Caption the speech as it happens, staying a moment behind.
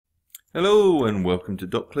Hello and welcome to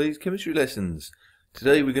Doc Clay's chemistry lessons.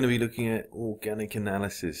 Today we're going to be looking at organic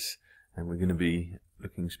analysis, and we're going to be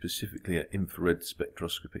looking specifically at infrared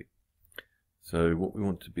spectroscopy. So what we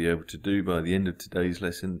want to be able to do by the end of today's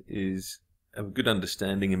lesson is have a good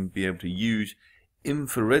understanding and be able to use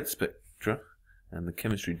infrared spectra and the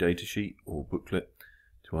chemistry datasheet or booklet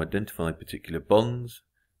to identify particular bonds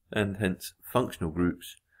and hence functional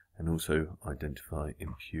groups, and also identify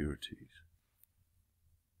impurities.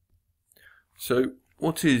 So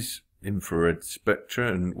what is infrared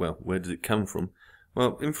spectra, and well, where does it come from?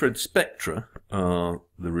 Well, infrared spectra are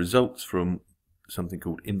the results from something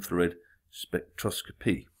called infrared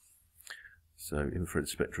spectroscopy. So infrared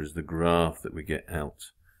spectra is the graph that we get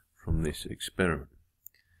out from this experiment.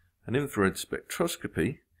 An infrared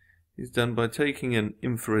spectroscopy is done by taking an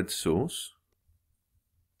infrared source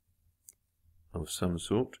of some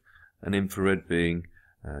sort, an infrared being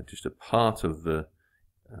just a part of the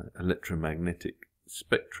electromagnetic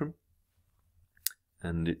spectrum,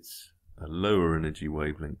 and it's a lower energy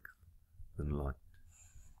wavelength than light,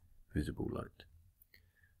 visible light.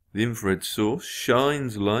 The infrared source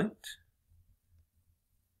shines light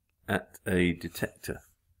at a detector.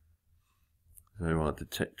 So our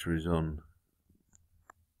detector is on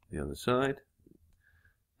the other side,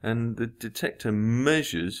 and the detector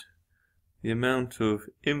measures the amount of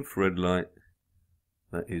infrared light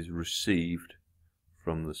that is received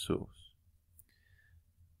from the source.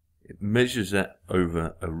 It measures that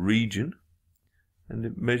over a region, and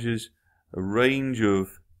it measures a range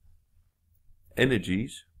of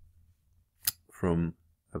energies from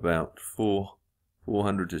about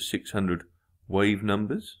 400 to 600 wave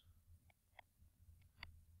numbers.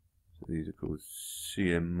 So these are called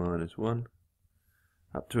CM-1,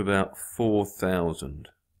 up to about 4,000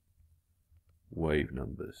 wave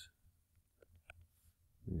numbers.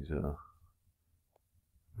 These are,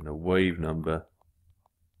 and a wave number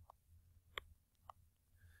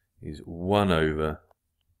is 1 over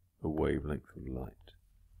the wavelength of light.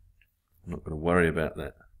 I'm not going to worry about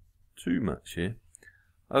that too much here,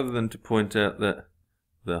 other than to point out that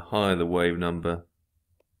the higher the wave number,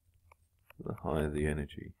 the higher the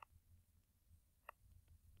energy.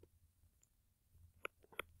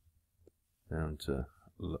 Down to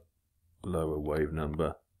lower wave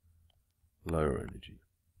number, lower energy.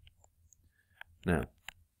 Now,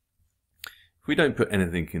 if we don't put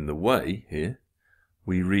anything in the way here,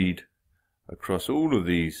 we read across all of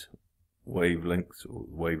these wavelengths or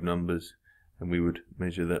wave numbers, and we would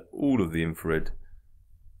measure that all of the infrared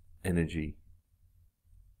energy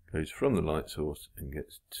goes from the light source and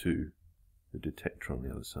gets to the detector on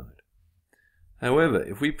the other side. However,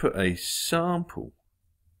 if we put a sample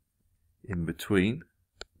in between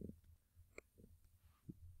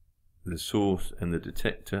the source and the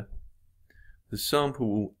detector, the sample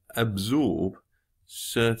will absorb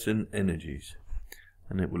certain energies,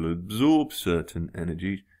 and it will absorb certain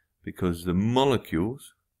energies because the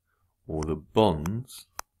molecules or the bonds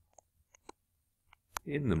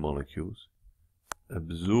in the molecules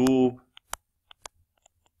absorb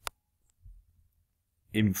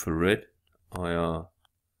infrared IR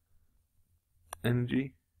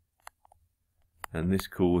energy, and this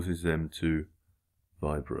causes them to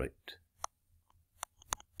vibrate.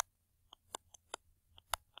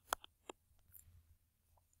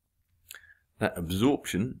 That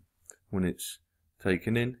absorption, when it's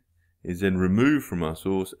taken in, is then removed from our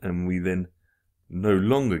source, and we then no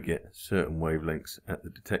longer get certain wavelengths at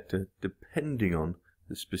the detector depending on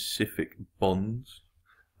the specific bonds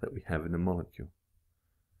that we have in the molecule.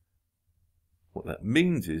 What that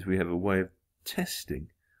means is we have a way of testing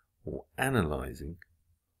or analysing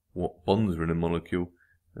what bonds are in a molecule,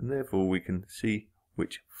 and therefore we can see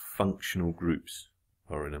which functional groups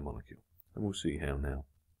are in a molecule. And we'll see how now.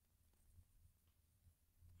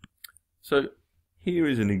 So here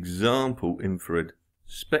is an example infrared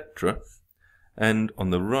spectra, and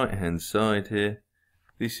on the right hand side here,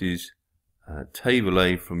 this is table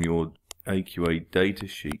A from your AQA data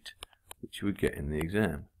sheet, which you would get in the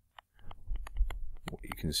exam. What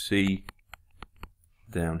you can see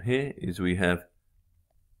down here is we have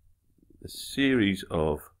a series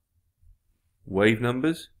of wave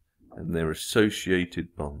numbers and their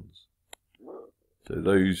associated bonds. So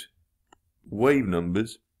those wave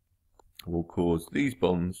numbers will cause these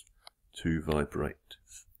bonds to vibrate.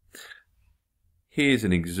 Here's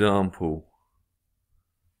an example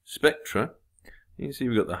spectra. You can see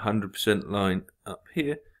we've got the 100% line up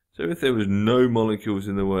here. So if there was no molecules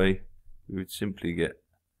in the way, we would simply get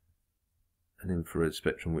an infrared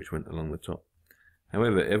spectrum which went along the top.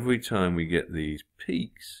 However, every time we get these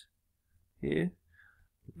peaks here,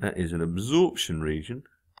 that is an absorption region,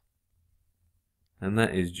 and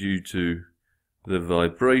that is due to the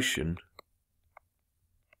vibration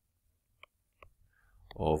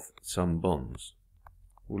of some bonds.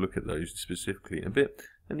 We'll look at those specifically in a bit,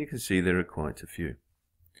 and you can see there are quite a few.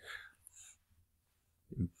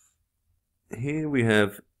 Here we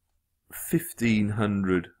have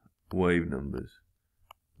 1500 wave numbers.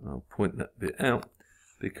 I'll point that bit out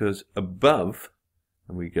because above,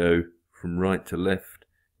 and we go from right to left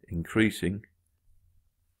increasing,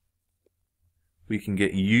 we can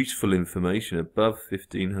get useful information above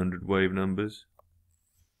 1500 wave numbers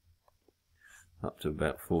up to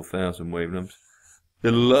about 4000 wave numbers.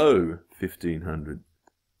 Below 1500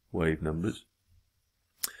 wave numbers,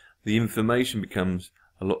 the information becomes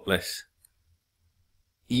a lot less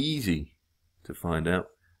easy to find out,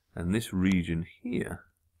 and this region here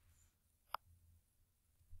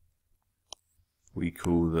we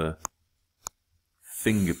call the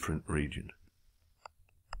fingerprint region.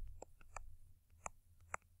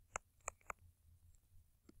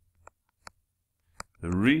 The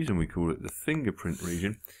reason we call it the fingerprint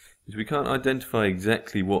region is we can't identify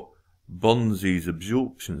exactly what bonds these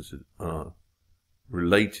absorptions are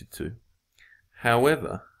related to.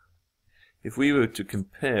 However, if we were to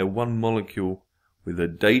compare one molecule with a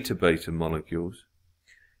database of molecules,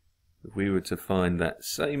 if we were to find that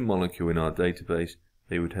same molecule in our database,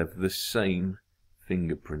 they would have the same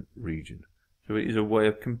fingerprint region. So it is a way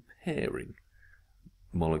of comparing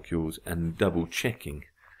molecules and double checking.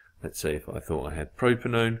 Let's say if I thought I had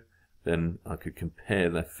propanone, then I could compare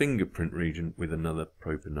the fingerprint region with another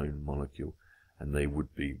propanone molecule, and they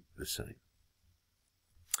would be the same.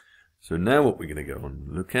 So now what we're going to go on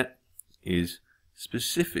and look at is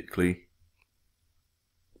specifically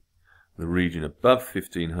the region above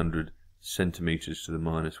 1500 centimeters to the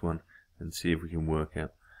 -1, and see if we can work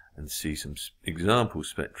out and see some example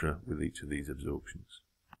spectra with each of these absorptions.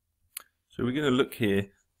 So we're going to look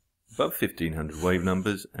here above 1500 wave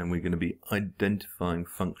numbers, and we're going to be identifying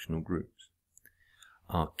functional groups.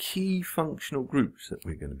 Our key functional groups that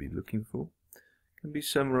we're going to be looking for can be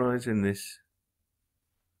summarized in this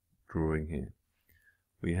drawing here.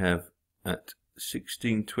 We have at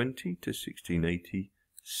 1620 to 1680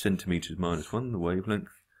 centimeters -1, the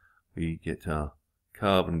wavelength, we get our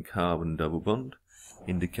carbon-carbon double bond,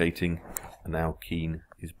 indicating an alkene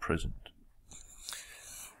is present.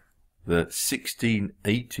 The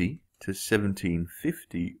 1680 to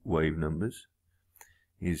 1750 wave numbers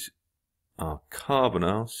is our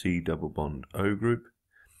carbonyl C double bond O group,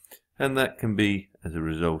 and that can be as a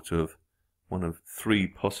result of one of three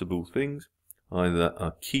possible things: either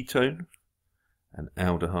a ketone, an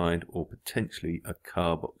aldehyde, or potentially a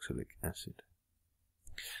carboxylic acid.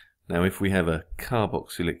 Now if we have a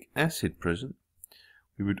carboxylic acid present,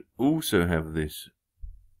 we would also have this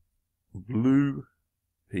blue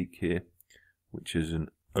peak here, which is an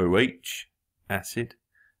OH acid,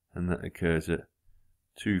 and that occurs at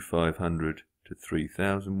 2500 to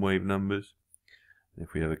 3000 wave numbers. And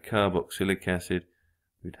if we have a carboxylic acid,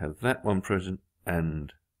 we'd have that one present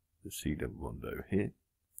and the C double bond O here.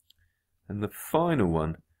 And the final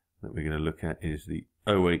one that we're going to look at is the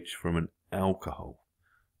OH from an alcohol.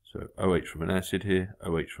 So OH from an acid here,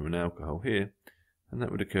 OH from an alcohol here, and that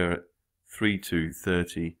would occur at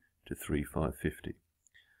 3230 to 3550.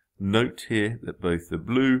 Note here that both the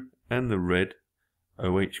blue and the red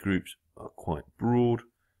OH groups are quite broad,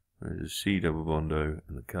 whereas the C double bond O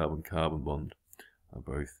and the carbon-carbon bond are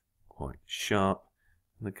both quite sharp,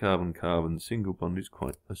 and the carbon-carbon single bond is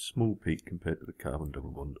quite a small peak compared to the carbon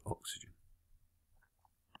double bond oxygen.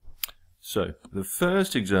 So the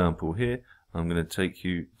first example here I'm going to take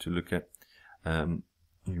you to look at,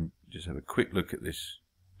 you just have a quick look at this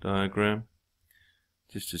diagram,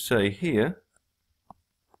 just to say here,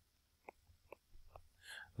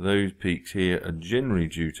 those peaks here are generally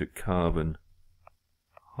due to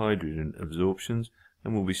carbon-hydrogen absorptions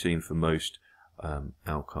and will be seen for most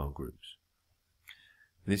alkyl groups.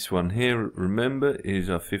 This one here, remember, is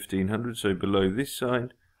our 1500, so below this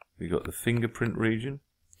side we've got the fingerprint region,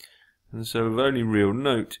 and so of only real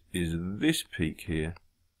note is this peak here,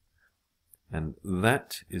 and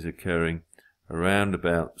that is occurring around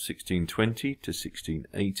about 1620 to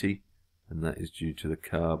 1680, and that is due to the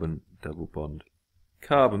carbon double bond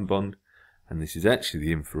carbon bond, and this is actually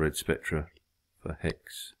the infrared spectra for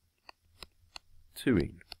hex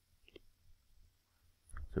 2ene.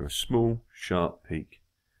 So a small sharp peak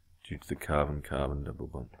due to the carbon-carbon double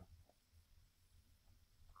bond.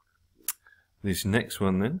 This next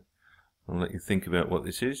one then, I'll let you think about what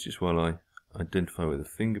this is just while I identify where the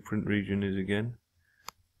fingerprint region is again.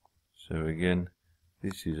 So again,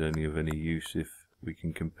 this is only of any use if we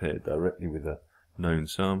can compare directly with a known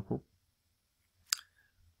sample.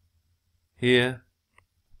 Here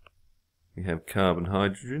we have carbon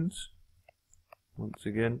hydrogens once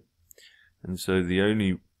again, and so the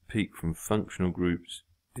only peak from functional groups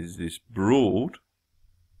is this broad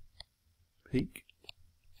peak,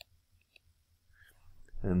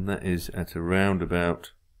 and that is at around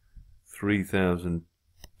about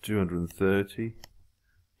 3,230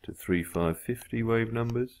 to 3,550 wave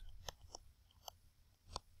numbers,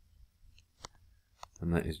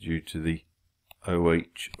 and that is due to the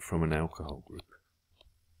OH from an alcohol group.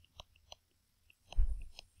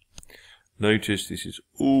 Notice this is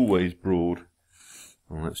always broad,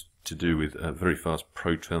 and that's to do with a very fast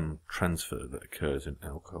proton transfer that occurs in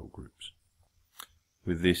alcohol groups,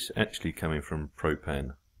 with this actually coming from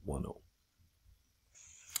propan 1-ol.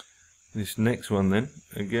 This next one then,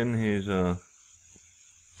 again here's our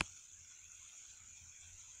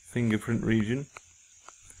fingerprint region,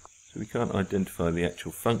 so we can't identify the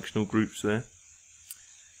actual functional groups there,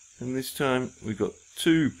 and this time we've got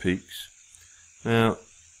 2 peaks. Now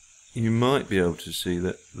you might be able to see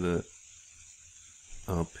that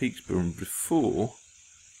our peaks from before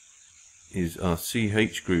is our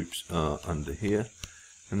CH groups are under here,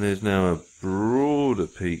 and there's now a broader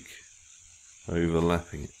peak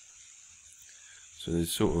overlapping it. So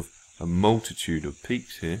there's sort of a multitude of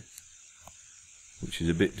peaks here, which is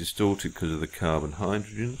a bit distorted because of the carbon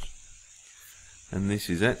hydrogens, and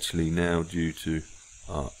this is actually now due to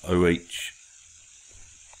our OH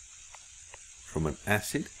from an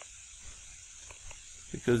acid,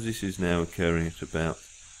 because this is now occurring at about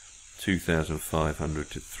 2,500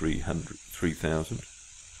 to 3,000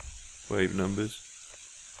 wave numbers.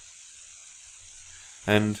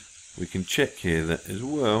 And we can check here that as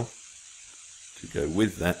well, to go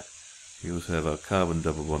with that, we also have our carbon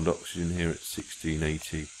double bond oxygen here at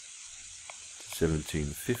 1680 to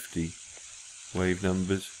 1750 wave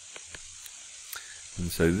numbers. And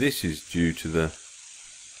so this is due to the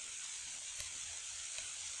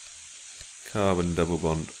carbon double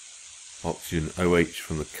bond oxygen OH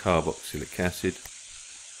from the carboxylic acid,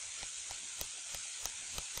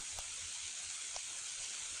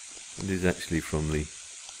 and is actually from the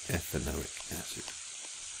ethanoic acid.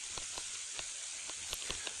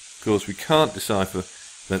 Of course we can't decipher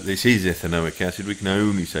that this is ethanoic acid, we can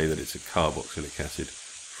only say that it's a carboxylic acid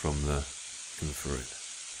from the infrared.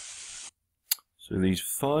 So these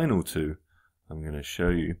final 2 I'm going to show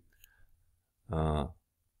you are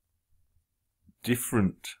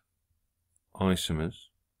different isomers,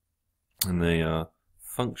 and they are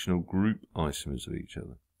functional group isomers of each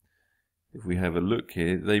other. If we have a look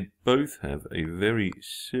here, they both have a very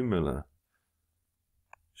similar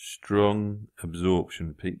strong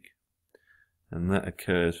absorption peak, and that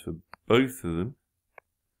occurs for both of them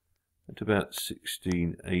at about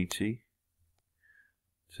 1680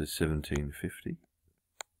 to 1750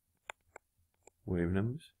 wave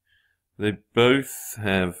numbers. They both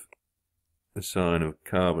have the sign of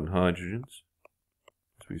carbon hydrogens,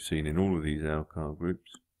 as we've seen in all of these alkyl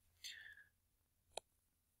groups,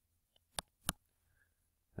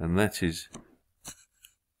 and that is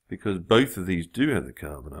because both of these do have the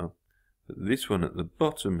carbonyl, but this one at the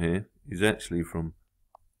bottom here is actually from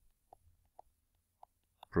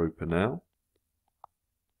propanal,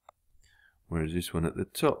 whereas this one at the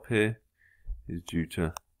top here is due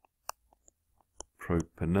to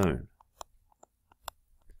propanone.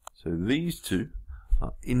 So these 2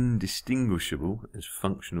 are indistinguishable as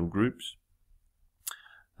functional groups.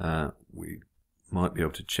 We might be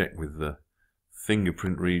able to check with the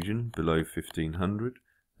fingerprint region below 1500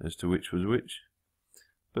 as to which was which,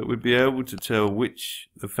 but we'd be able to tell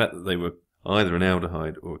the fact that they were either an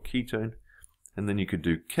aldehyde or a ketone, and then you could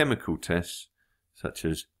do chemical tests such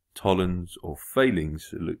as Tollens or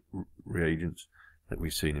Fehling's reagents that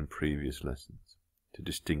we've seen in previous lessons to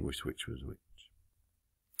distinguish which was which.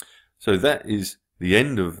 So that is the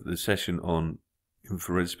end of the session on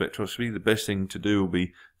infrared spectroscopy. The best thing to do will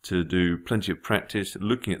be to do plenty of practice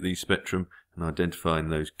looking at these spectrum and identifying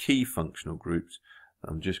those key functional groups.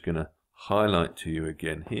 I'm just going to highlight to you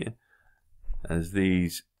again here, as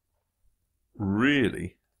these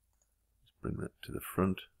really, let's bring that to the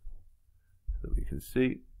front so that we can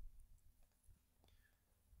see,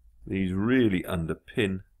 these really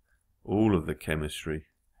underpin all of the chemistry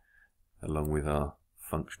along with our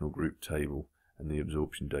functional group table and the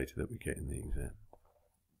absorption data that we get in the exam.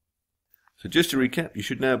 So just to recap, you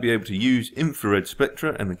should now be able to use infrared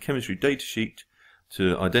spectra and the chemistry data sheet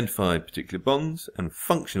to identify particular bonds and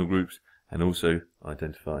functional groups, and also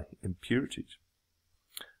identify impurities.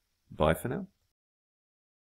 Bye for now.